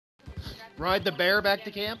Ride the bear back to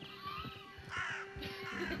camp?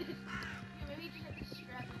 Maybe you just have to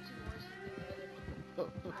strap the two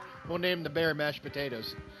horses together. We'll name the bear mashed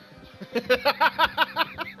potatoes.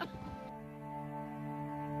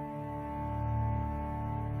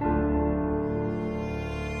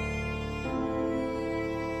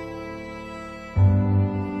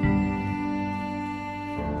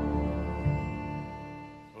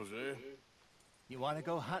 Hosea, You want to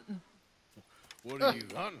go hunting? what are you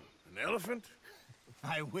hunting? An elephant?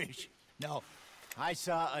 I wish. No, I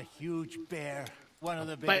saw a huge bear. One of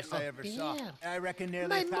the biggest I ever saw. bear. I reckon nearly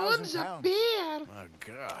My 1,000 mom's a pounds. bear. My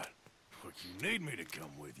God. Look, you need me to come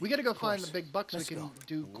with you. We gotta go Of find the course. big bucks Let's we can go.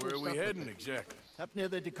 do Where cool are stuff we heading with. exactly? Up near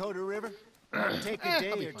the Dakota River. Take a I'll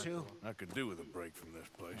day be or fine. two. I could do with a break from this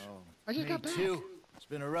place. I just Me got back. too. It's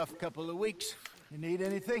been a rough couple of weeks. You need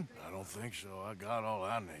anything? I don't think so. I got all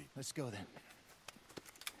I need. Let's go then.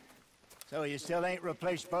 So you still ain't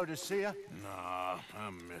replaced Hosea? Nah, I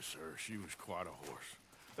miss her. She was quite a horse.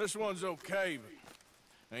 This one's okay,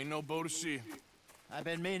 but ain't no boat to see. I've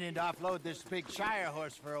been meaning to offload this big Shire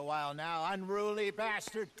horse for a while now. Unruly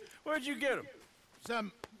bastard. Where'd you get him?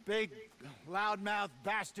 Some big, loudmouth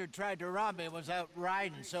bastard tried to rob me. Was out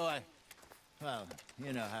riding, so I... Well,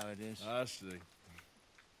 you know how it is. I see.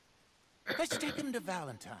 Let's take him to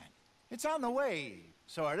Valentine. It's on the way,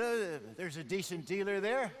 sorta. There's a decent dealer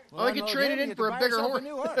there. Oh, I could unload trade him, it in you for a buy bigger yourself horse. A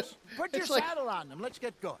new horse. Put your It's like- saddle on them. Let's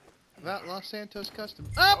get going. About Los Santos Custom.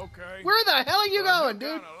 Up! Okay. Where the hell are you going, I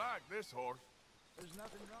dude? kinda like this horse. There's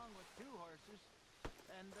nothing wrong with two horses,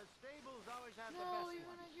 and the stables always have No, the best you're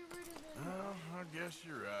one. gonna get rid of it. Well, I guess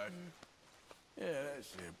you're right. Yeah,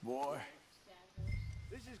 that's it, boy.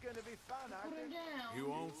 This is gonna be fun, Put him down. You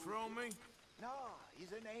won't throw me? No,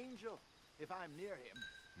 he's an angel. If I'm near him.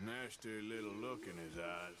 Nasty little look in his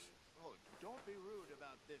eyes. Oh, don't be rude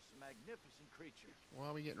about this magnificent creature. Why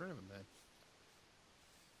are we getting rid of him then?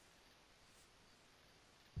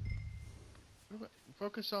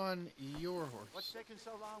 Focus on your horse. What's taking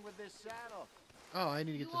so long with this saddle? Oh, I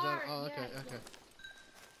need to get You the saddle. are, Oh, okay, yeah, okay.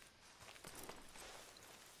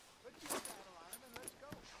 Put your saddle on him and let's go.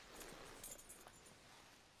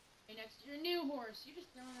 Hey, next to your new horse. You just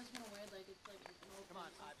throwing this one away like it's like an old Come on,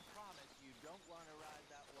 pencil. I promise you don't want to ride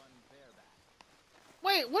that one bareback.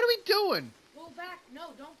 Wait, what are we doing? Well, back. No,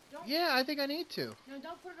 don't. Yeah, I think I need to. No,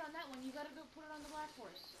 don't put it on that one. You gotta go put it on the black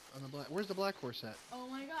horse. On the black. Where's the black horse at? Oh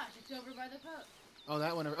my gosh, it's over by the post. Oh,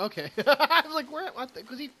 that one. Okay. I was like, where? What?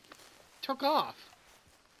 Because he took off.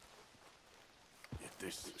 Get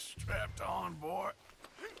this strapped on, boy.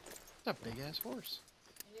 It's a big ass horse.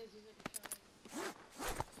 It is. He's like a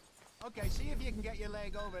child. Okay, see if you can get your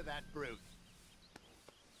leg over that brute.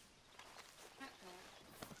 Cat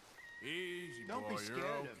talk. Easy, Don't boy. be scared You're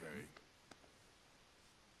of okay. him.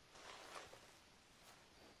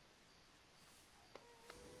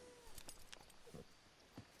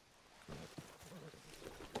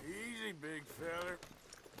 Easy, big feller.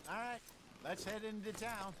 All right, let's head into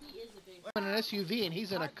town. He is a big. In an SUV and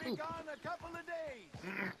he's in a I've been coupe. gone a couple of days.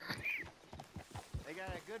 They got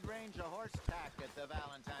a good range of horse tack at the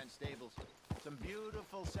Valentine stables. Some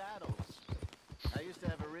beautiful saddles. I used to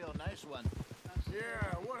have a real nice one.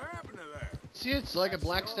 Yeah, what happened to that? See, it's like a That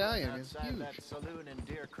black stolen stallion. It's outside huge. that saloon in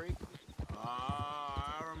Deer Creek.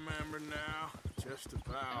 Ah, I remember now. Just I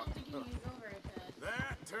about. don't think he can go very fast.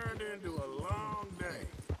 That turned into a long day.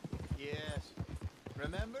 Yes.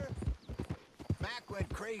 Remember? Mac went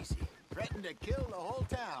crazy, threatened to kill the whole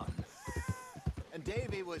town. And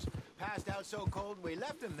Davy was passed out so cold we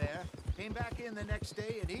left him there, came back in the next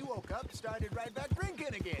day, and he woke up and started right back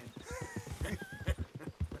drinking again.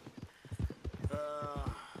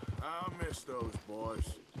 I'll miss those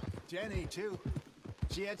boys. Jenny, too.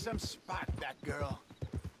 She had some spot, that girl.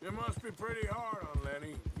 It must be pretty hard on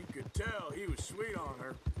Lenny. You could tell he was sweet on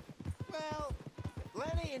her. Well,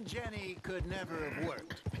 Lenny and Jenny could never have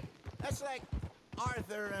worked. That's like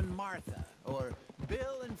Arthur and Martha, or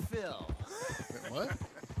Bill and Phil. Wait, what?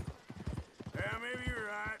 Yeah, maybe you're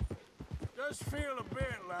right. Does feel a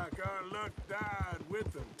bit like our luck died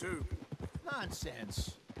with them, too.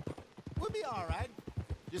 Nonsense. We'll be all right.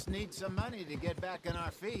 Just need some money to get back on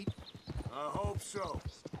our feet. I hope so.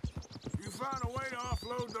 You found a way to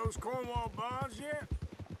offload those Cornwall bonds yet?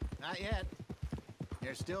 Not yet.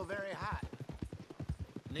 They're still very hot.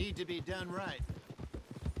 Need to be done right.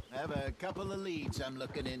 I have a couple of leads I'm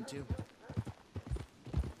looking into.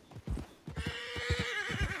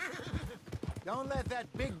 Don't let that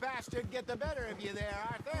big bastard get the better of you there,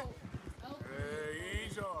 Arthur. Oh,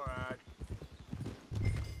 He's all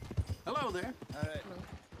right. Hello there. All right.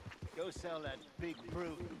 Go sell that big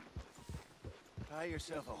brute. Buy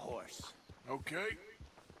yourself a horse. Okay.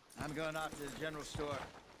 I'm going off to the general store.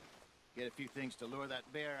 Get a few things to lure that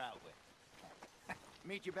bear out with.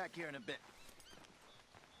 Meet you back here in a bit.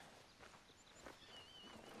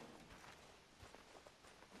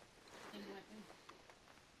 And weapon.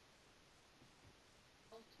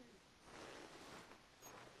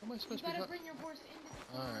 How am I You supposed to be? gotta bring your horse into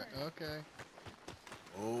the car. Alright, okay.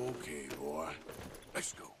 Okay, boy.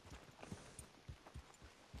 Let's go.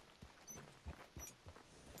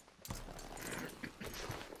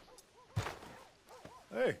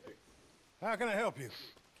 Hey, how can I help you?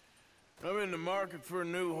 I'm in the market for a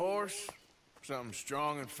new horse. Something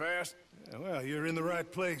strong and fast. Yeah, well, you're in the right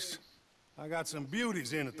place. I got some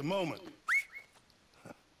beauties in at the moment.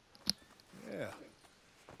 Yeah.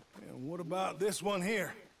 And what about this one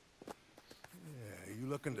here? Yeah, you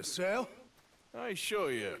looking to sell? I show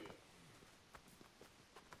you.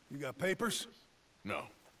 You got papers? No.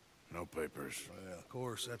 No papers. Well, of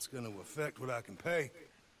course, that's gonna affect what I can pay.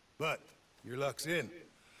 But your luck's in.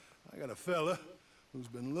 I got a fella who's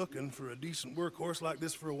been looking for a decent workhorse like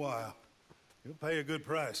this for a while. He'll pay a good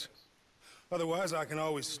price. Otherwise, I can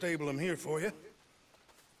always stable him here for you.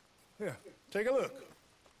 Here, take a look.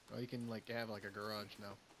 Oh, you can like have like a garage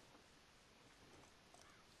now.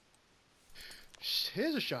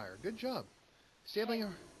 Here's a Shire. Good job. Stabling a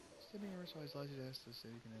horse always allows you to ask the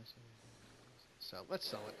city. You can ask. So let's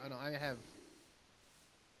sell it. I know I have.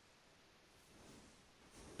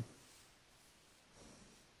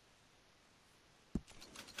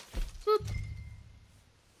 Boop.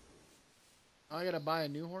 I gotta buy a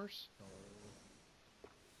new horse. No.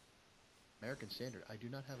 American Standard. I do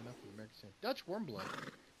not have enough of American Standard. Dutch Warmblood.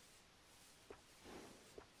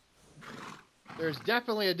 There's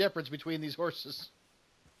definitely a difference between these horses.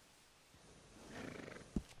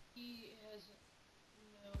 He has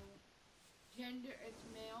no gender. It's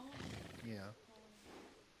male. Yeah.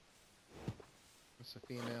 This is a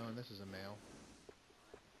female and this is a male.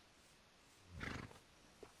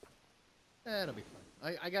 It'll be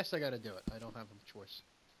fine. I guess I gotta do it. I don't have a choice.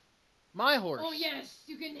 My horse. Oh yes,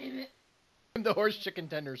 you can name it. The horse chicken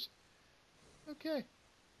tenders. Okay.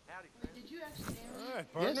 Did you actually name All it?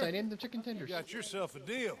 right, partner. Yes, I named them chicken tenders. You got yourself a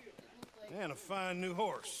deal. And a fine new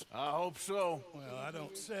horse. I hope so. Well, I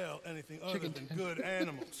don't sell anything other Chicken than tenders. good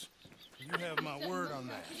animals. You have my word on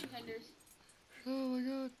that. Chicken tenders. Oh my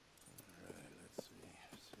god. Let's see.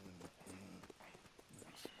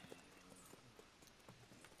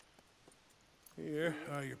 Here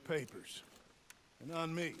are your papers. And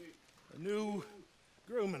on me, a new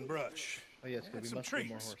grooming brush. Oh yes, And but we some must get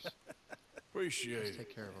more treats. horse. Appreciate Let's it.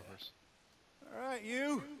 take care of a horse. All right,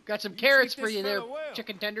 you. Got some You carrots treat for this you there, fella well.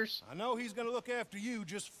 chicken tenders. I know he's gonna look after you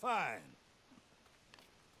just fine.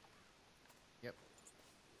 Yep.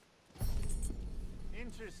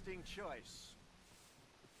 Interesting choice.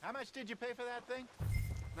 How much did you pay for that thing?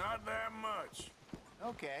 Not that much.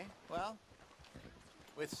 Okay, well,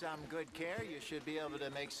 with some good care, you should be able to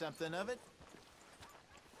make something of it.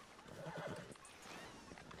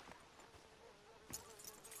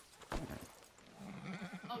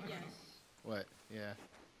 Oh yes. What? Yeah.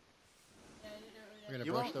 Yeah, I didn't know We're that. gonna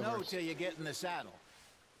You brush won't the know horse. till you get in the saddle.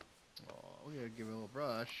 Oh, we're gonna give it a little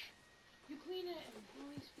brush. You clean it and oh,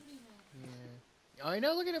 he's pretty now. Yeah. I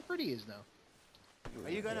know. Look at how pretty he is now. Are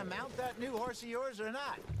you gonna mount that new horse of yours or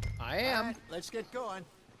not? I am. All right, let's get going.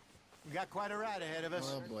 We've got quite a ride ahead of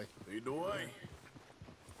us. Oh boy. Lead the way.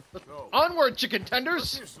 So, Onward, chicken what's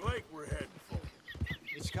tenders. this lake we're heading for?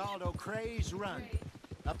 It's called O'Creagh's Run, Great.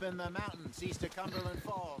 up in the mountains east of Cumberland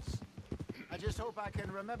Falls. I just hope I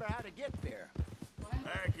can remember how to get there.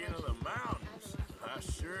 Back into the mountains. I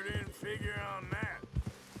sure didn't figure on that.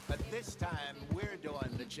 But this time, we're doing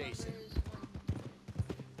the chasing.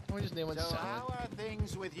 We just name one So salad. how are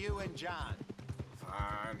things with you and John?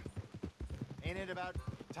 Fine. Ain't it about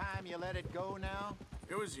time you let it go now?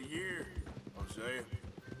 It was a year, Hosea.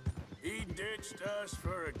 He ditched us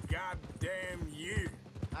for a goddamn year.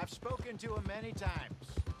 I've spoken to him many times.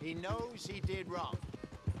 He knows he did wrong.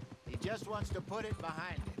 He just wants to put it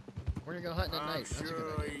behind him. We're gonna go hunting at I'm night. That's a good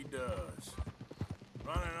sure idea. he does.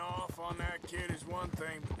 Running off on that kid is one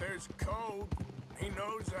thing, but there's code. He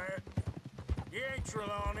knows that. He ain't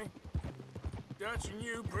Trelawney. Dutch and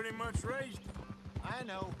you pretty much raised him. I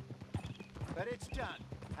know. But it's done.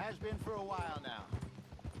 Has been for a while now.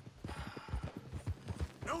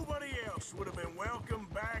 Nobody else would have been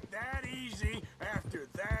welcomed back that easy after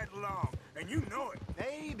that long. And you know it.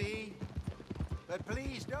 Maybe. But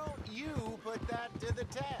please don't you put that to the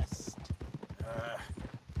test.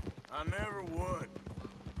 I never would.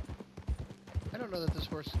 I don't know that this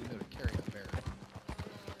horse is gonna be able to carry a bear.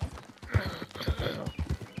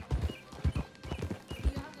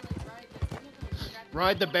 You have to like ride the, you have to like strap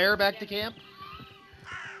Ride the bear back to camp?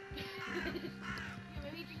 Yeah,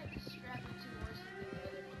 maybe you just have to strap the two horses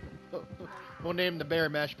together. We'll name the bear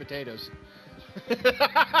mashed potatoes.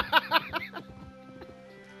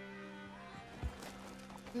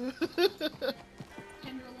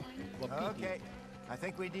 Tenderloin. Okay, I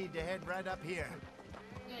think we need to head right up here.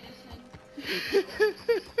 Medicine.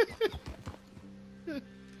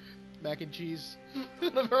 Mac and cheese.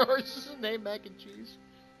 One of our horses is named Mac and cheese.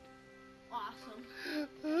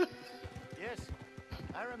 Awesome. Yes,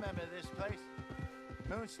 I remember this place.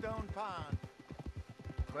 Moonstone Pond.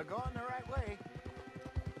 We're going the right way.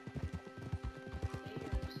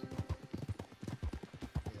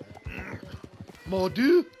 Mordu? Oh, now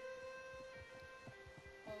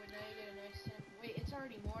you get a nice scent. Wait, it's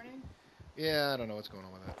already morning? Yeah, I don't know what's going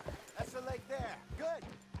on with that. That's the lake there. Good.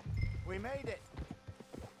 We made it.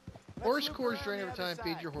 Let's Horse loop cores around drain the over other time.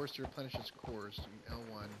 Feed side. your horse to replenish its cores.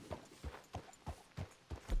 L1.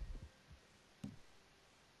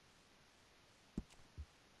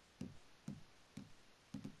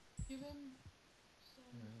 Give him some.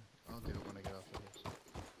 Yeah, I'll do it when I get off the horse.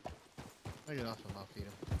 When I get off him, I'll feed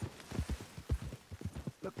him.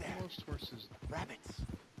 Look there. Most horses. Rabbits.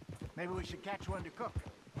 Maybe we should catch one to cook.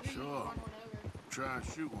 Maybe you Sure. run one over. Try and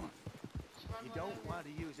shoot one. Just run You one don't over. want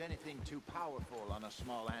to use anything too powerful on a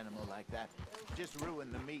small animal like that. Just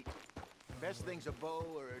ruin the meat. Best thing's a bow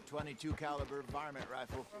or a 22 caliber varmint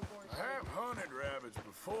rifle. Or a horse. I have hunted rabbits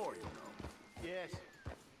before, you know. Yes.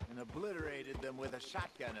 And obliterated them with a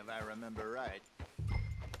shotgun, if I remember right.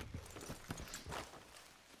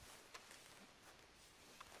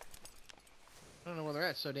 I don't know where they're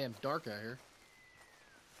at. It's so damn dark out here.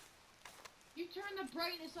 You turn the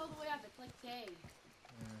brightness all the way up. It's like day.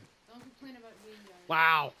 Don't complain about being dark.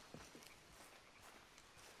 Wow.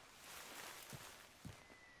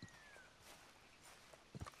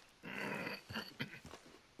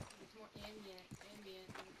 It's more ambient. Ambient.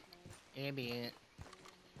 And it's nice. Ambient.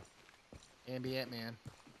 Ambient, man.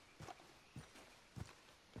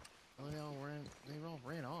 Oh, they all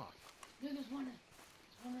ran off. No, there's one.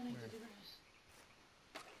 There's one running Where? through the grass.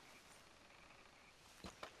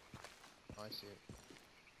 Oh, I see it.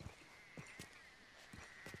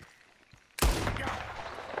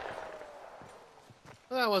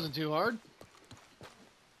 Well, that wasn't too hard.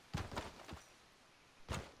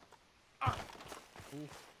 Ooh.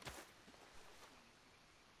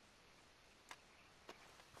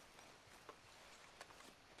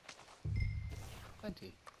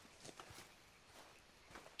 Plenty.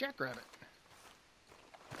 Jackrabbit.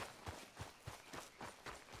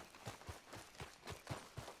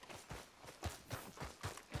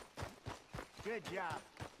 Good job.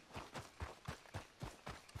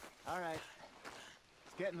 All right.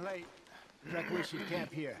 It's getting late. Looks like we should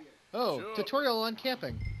camp here. Oh, Sure. tutorial on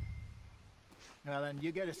camping. Now then,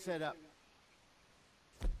 you get us set up.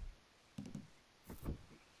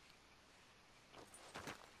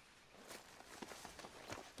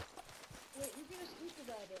 Wait, you can just eat the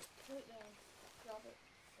rabbit. Put it down. Drop it.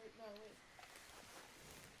 Wait, no, wait.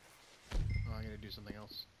 Oh, I gotta do something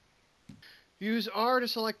else. Use R to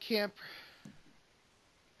select camp,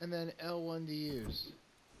 and then L1 to use.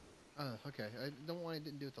 Oh, okay. I don't want. I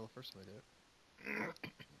didn't do it the first time I did it.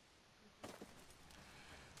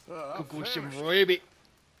 I'm Cook with some finished. rabbit.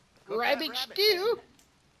 Cook that Rabbit rabbit. stew.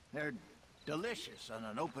 They're delicious on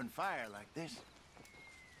an open fire like this.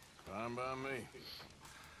 Fine by me.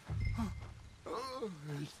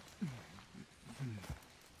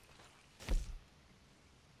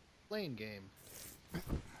 Playing game.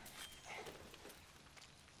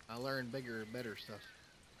 I learned bigger, better stuff.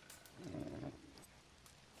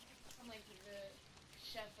 I'm like the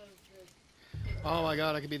chef of the. Oh my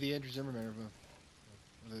God! I could be the Andrew Zimmerman of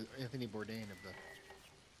the Anthony Bourdain of the.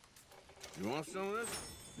 You want some of this?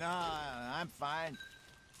 No, I'm fine.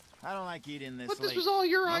 I don't like eating this But late. this was all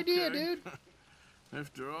your idea, Okay. dude.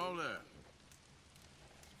 After all that.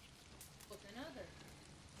 With another.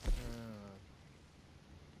 Uh,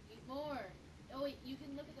 Eat more. Oh wait, you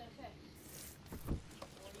can look at the effects. Or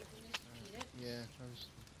you can just eat it. yeah, I was.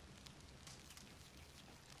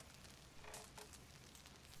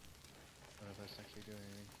 I don't know if that's actually doing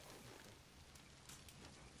anything. Okay.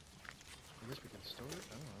 I guess we can store it.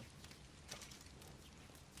 I don't know.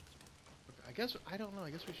 I guess I don't know. I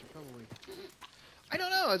guess we should probably. I don't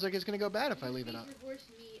know. It's like it's gonna go bad if I leave it out. Feed your horse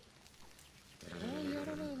meat. Oh yeah, I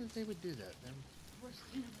don't know that they would do that. Horse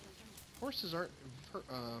animals. Horses aren't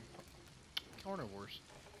carnivores.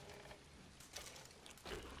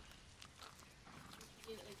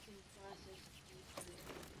 Get like some processed beef.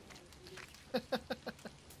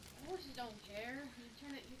 Horses don't care. You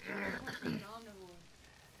turn the horse into an omnivore.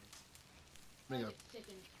 I'm Like it's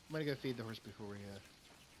ticking. gonna go feed the horse before we.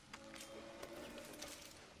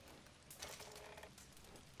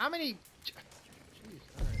 How many? Jeez.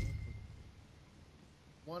 All right.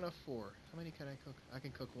 1 of 4. How many can I cook? I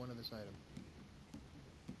can cook 1 of this item.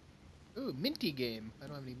 Ooh, minty game. I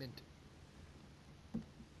don't have any mint.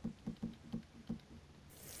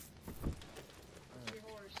 Your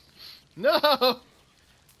horse. No!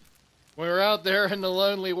 When we're out there in the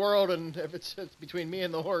lonely world, and if it's between me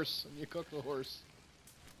and the horse, and you cook the horse.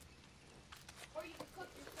 Or you can cook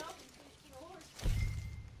yourself and feed it to your horse.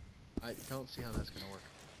 I don't see how that's gonna work.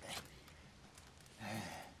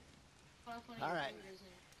 All right.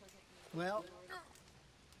 Well,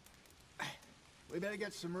 we better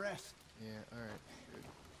get some rest. Yeah, alright.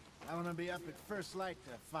 I want to be up at first light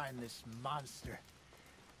to find this monster.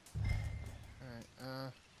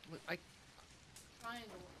 Alright, look,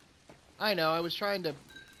 Triangle. I know, I was trying to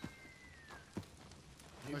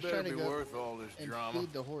You was better trying to be go worth all this and drama.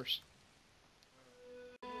 feed the horse.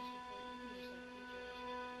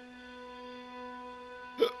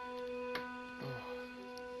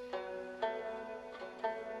 Hey,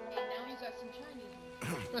 now he's got some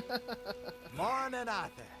Chinese. Morning,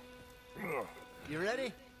 Arthur. You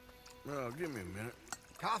ready? Well, give me a minute.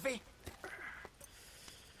 Coffee?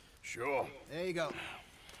 Sure. There you go.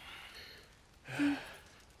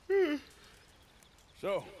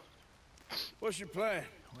 So, what's your plan?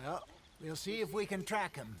 Well, we'll see if we can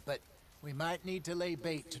track him, but we might need to lay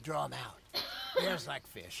bait to draw him out. Bears like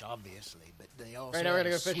fish, obviously, but they also Right, now we're have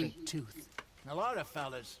gonna a go fishing. sweet tooth. A lot of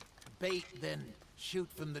fellas bait then shoot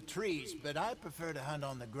from the trees, but I prefer to hunt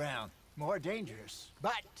on the ground. More dangerous,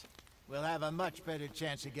 but we'll have a much better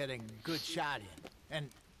chance of getting a good shot in. And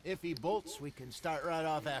if he bolts, we can start right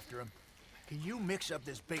off after him. Can you mix up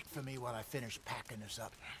this bait for me while I finish packing this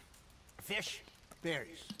up? Fish,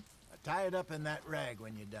 berries. Tie it up in that rag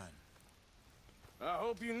when you're done. I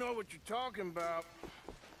hope you know what you're talking about.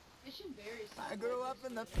 Fish and berries. I grew up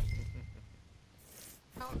in the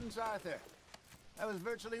mountains, Arthur. I was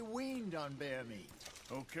virtually weaned on bear meat.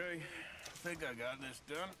 Okay, I think I got this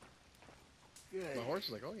done. Good. The horse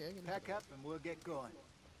is like, oh yeah, get Pack up and we'll get going.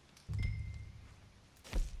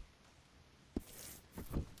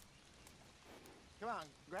 Come on,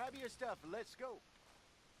 grab your stuff and let's go.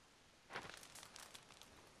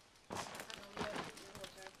 I don't know, you have to get your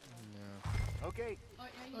horse after. No. Okay, Oh, yeah,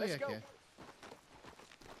 you Oh Let's yeah, go. okay.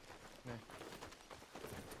 Yeah.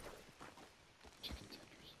 Chicken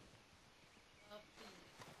tenders.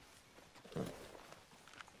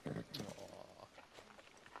 Aw.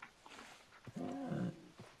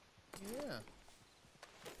 Yeah.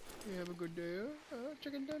 You have a good day,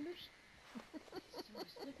 chicken tenders? Look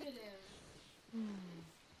at him.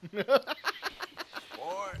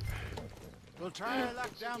 Boy. we'll try our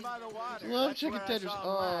luck down by the water. Love That's chicken where I tenders. saw 'em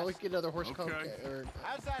Oh, last. we could get another horse called Okay. or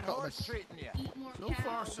How's that Oh, horse that's- treating you? Eat more So far,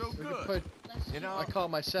 cows. so we could good. put. Less You know, I call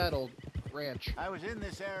my saddle ranch. I was in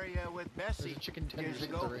this area with Bessie There's a chicken tenders years at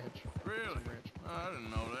the ago. ranch. Really? Ranch. I didn't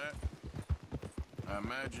know that. I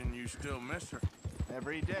imagine you still miss her.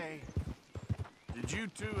 Every day. Did you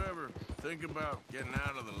two ever think about getting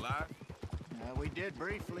out of the life? We did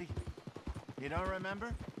briefly. You don't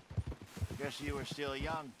remember? Guess you were still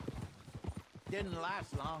young. Didn't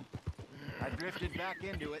last long. I drifted back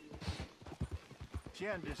into it. She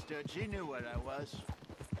understood. She knew what I was.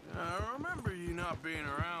 I remember you not being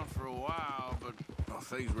around for a while, but well,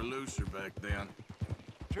 things were looser back then.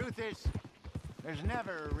 Truth is, there's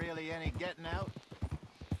never really any getting out.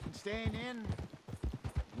 And staying in,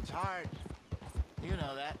 it's hard. You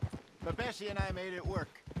know that. But Bessie and I made it work.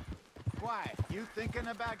 Why? You thinking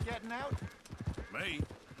about getting out? Me?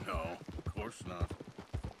 No, of course not.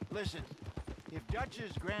 Listen, if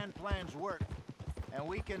Dutch's grand plans work, and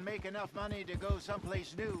we can make enough money to go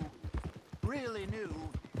someplace new, really new,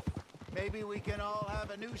 maybe we can all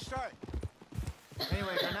have a new start.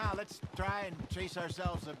 Anyway, for now, let's try and chase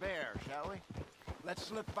ourselves a bear, shall we? Let's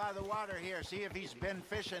slip by the water here, see if he's been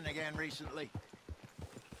fishing again recently.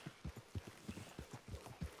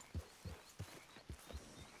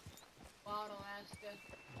 Bottle, Alaska.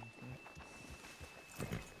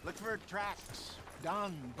 Look for tracks,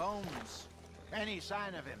 dung, bones, any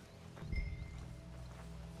sign of him.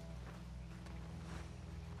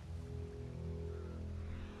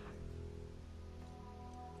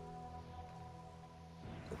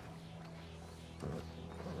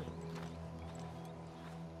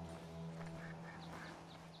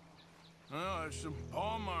 Well, there's some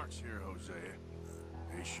paw marks here, Hosea.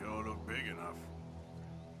 They sure look big enough.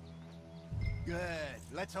 Good.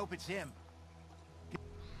 Let's hope it's him.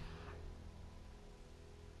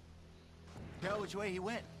 Tell which way he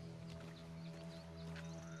went.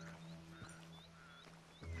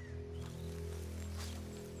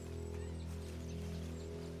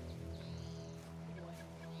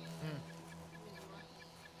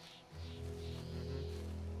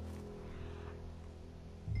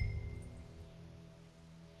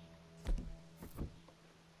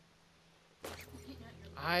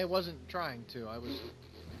 I wasn't trying to. I was.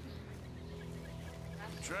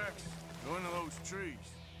 Tracks. Go into those trees.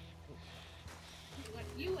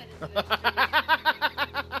 You went into those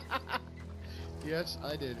trees. Yes,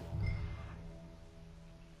 I did.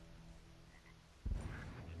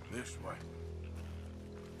 This way.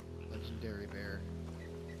 Legendary bear.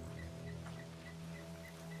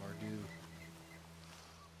 Mardu.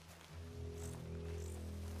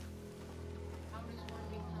 How does one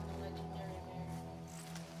become a legendary bear?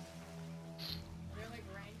 Are there like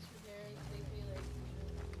ranks for bears? They feel like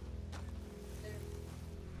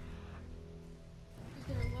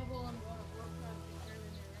their level on World of Warcraft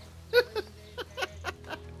determines their rank. Legendary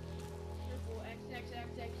bear. Triple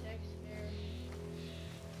XXXXX bear.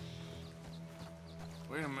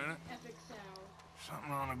 Wait a minute. Epic sour.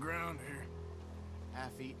 Something on the ground here.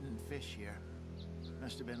 Half-eaten fish here.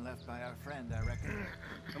 Must have been left by our friend, I reckon.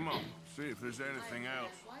 Come on, see if there's anything I-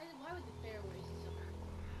 else. Why would the bear waste something?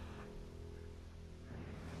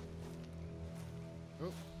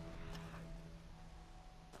 Oh.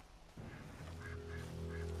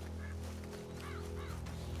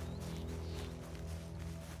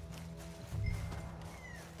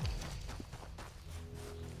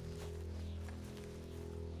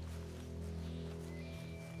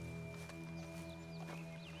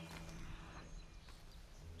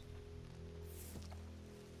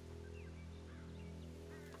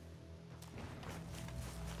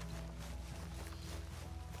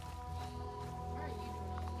 Why are you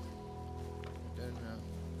doing all this? Don't know.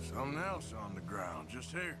 Something else on the ground,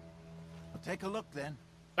 just here. Well, take a look then.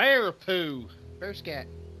 Bear poo. Bear scat.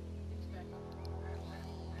 Inspect.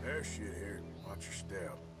 There's shit here. Watch your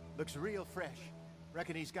step. Looks real fresh.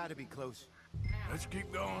 Reckon he's got to be close. Ow. Let's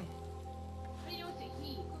keep going. How do you know it's a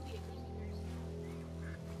he? It could be a grizzly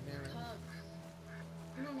bear. Cubs.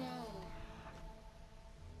 I don't know.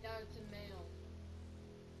 Yeah, it's a male.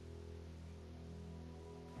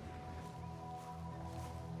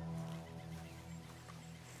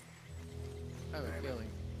 I have a feeling.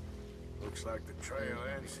 Looks like the trail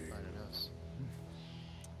ends here. Finding us.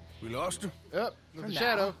 We lost him? Up, with For the now.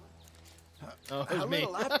 shadow. Oh, it A was me.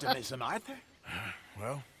 little optimism, Arthur.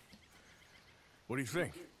 Well, what do you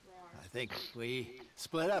think? I think we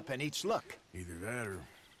split up and each look. Either that or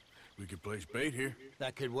we could place bait here.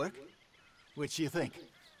 That could work. Which you think?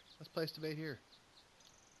 Let's place the bait here.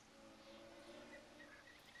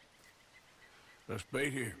 Let's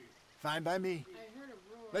bait here. Fine by me. I heard a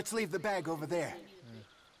roar. Let's leave the bag over there.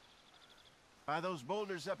 By those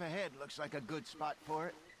boulders up ahead, looks like a good spot for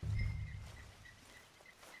it.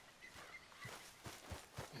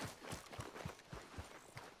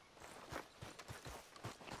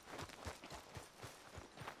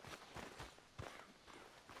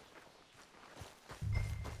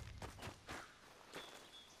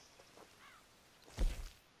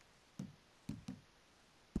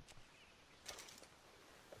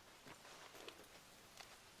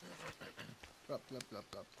 Blop, blop, blop,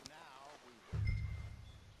 blop.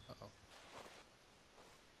 Uh-oh.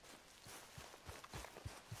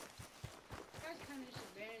 You guys kind of just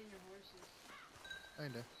abandon your horses.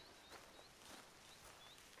 Kinda.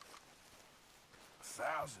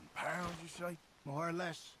 1,000 pounds, you say? More or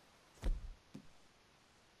less.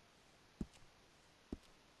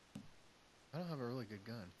 I don't have a really good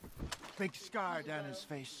gun. Big scar down his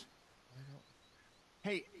face. I don't.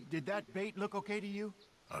 Hey, did that bait look okay to you?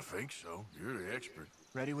 I think so. You're the expert.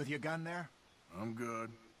 Ready with your gun there? I'm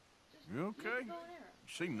good. Just You use okay? the bow and arrow.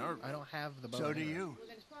 You seem nervous. I don't have the bow. So and do arrow. you. Well,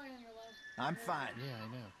 then it's probably on your last. I'm fine. Yeah, I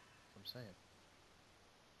know. I'm saying.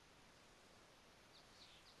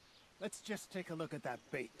 Let's just take a look at that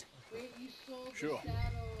bait. Wait, you sold Sure. the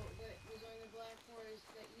saddle that was on the Black Forest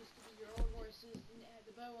that used to be your old horses and it had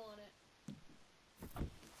the bow on it.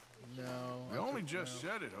 No. You I only took- just no.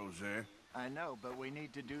 said it, Jose. I know, but we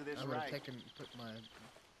need to do this I would have right. put my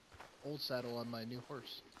old saddle on my new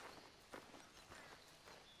horse.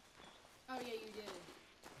 Oh yeah, you did.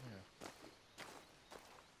 Yeah.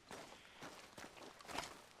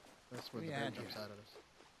 That's where the We bear had jumps you. out at us.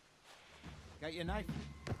 Got your knife?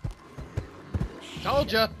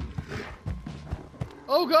 Told ya!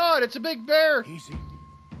 Oh god, it's a big bear! Easy.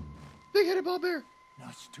 Big-headed ball bear! No,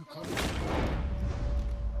 it's too close.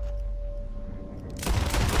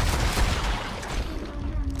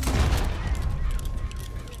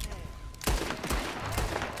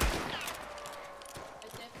 I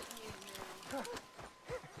definitely ignored him.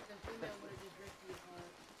 The female would have just ripped you apart.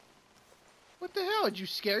 What the hell? Did you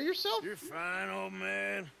scare yourself? You're fine, old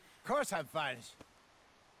man. Of course I'm fine. It's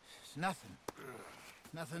nothing.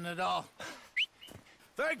 Nothing at all.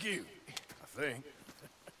 Thank you. I think.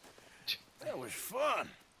 That was fun.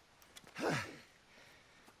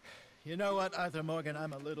 You know what, Arthur Morgan?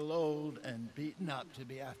 I'm a little old and beaten up to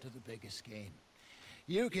be after the biggest game.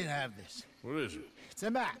 You can have this. What is it? It's a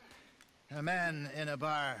map. A man in a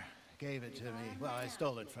bar gave it to me. Well, I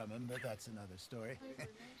stole it from him, but that's another story.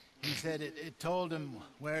 He said it told him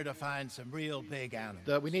where to find some real big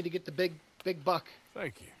animals. We need to get the big buck.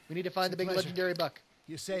 Thank you. We need to find It's the a big pleasure. legendary buck.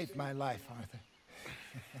 You saved my life, Arthur.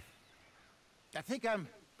 I think I'm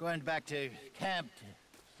going back to camp to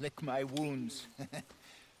lick my wounds.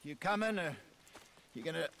 You coming, or you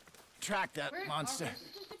gonna track that Where monster? are we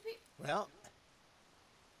supposed to be? Well,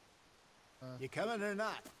 you coming or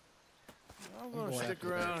not? I'm gonna stick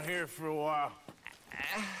around here for a while.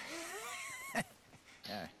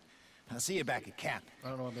 I'll see you back at camp. I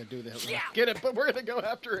don't know what I'm gonna do with it. Get it, but we're gonna go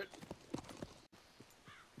after it.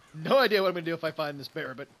 No idea what I'm gonna do if I find this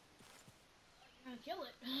bear, but I'm gonna kill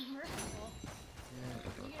it. First of all.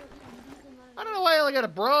 I don't know why I only got a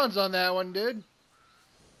bronze on that one, dude.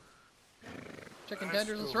 Chicken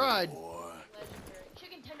tenders, let's ride. Legendary.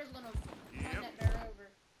 Chicken tender's gonna run that bear over.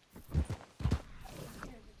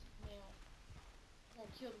 Here's its nail. Gonna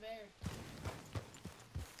kill the bear.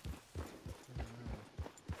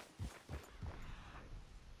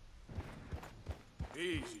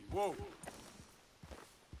 Easy. Whoa.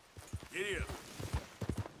 Giddy up.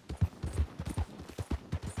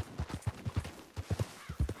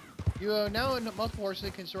 You now in multiple horses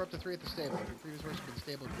can store up to 3 at the stable. Your previous horse has been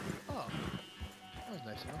stable. Oh, that was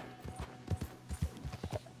nice of him.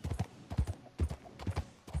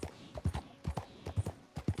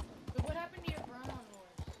 But what happened to your brown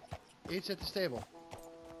horse? It's at the stable.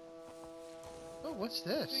 Oh, what's So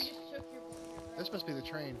you this? just took your This must be the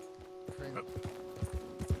train. Train.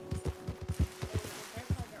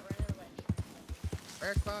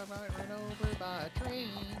 bear probably got ran over by a train.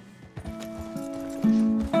 Ran over by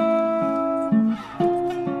a train.